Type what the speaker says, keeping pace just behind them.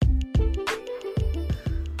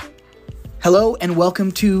Hello and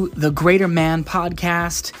welcome to the Greater Man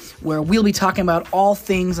podcast, where we'll be talking about all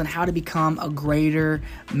things on how to become a greater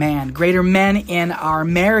man. Greater men in our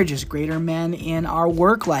marriages, greater men in our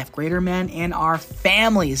work life, greater men in our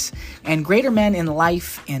families, and greater men in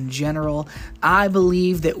life in general. I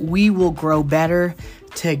believe that we will grow better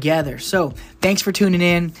together. So thanks for tuning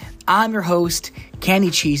in. I'm your host, Kenny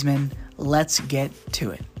Cheeseman. Let's get to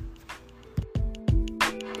it.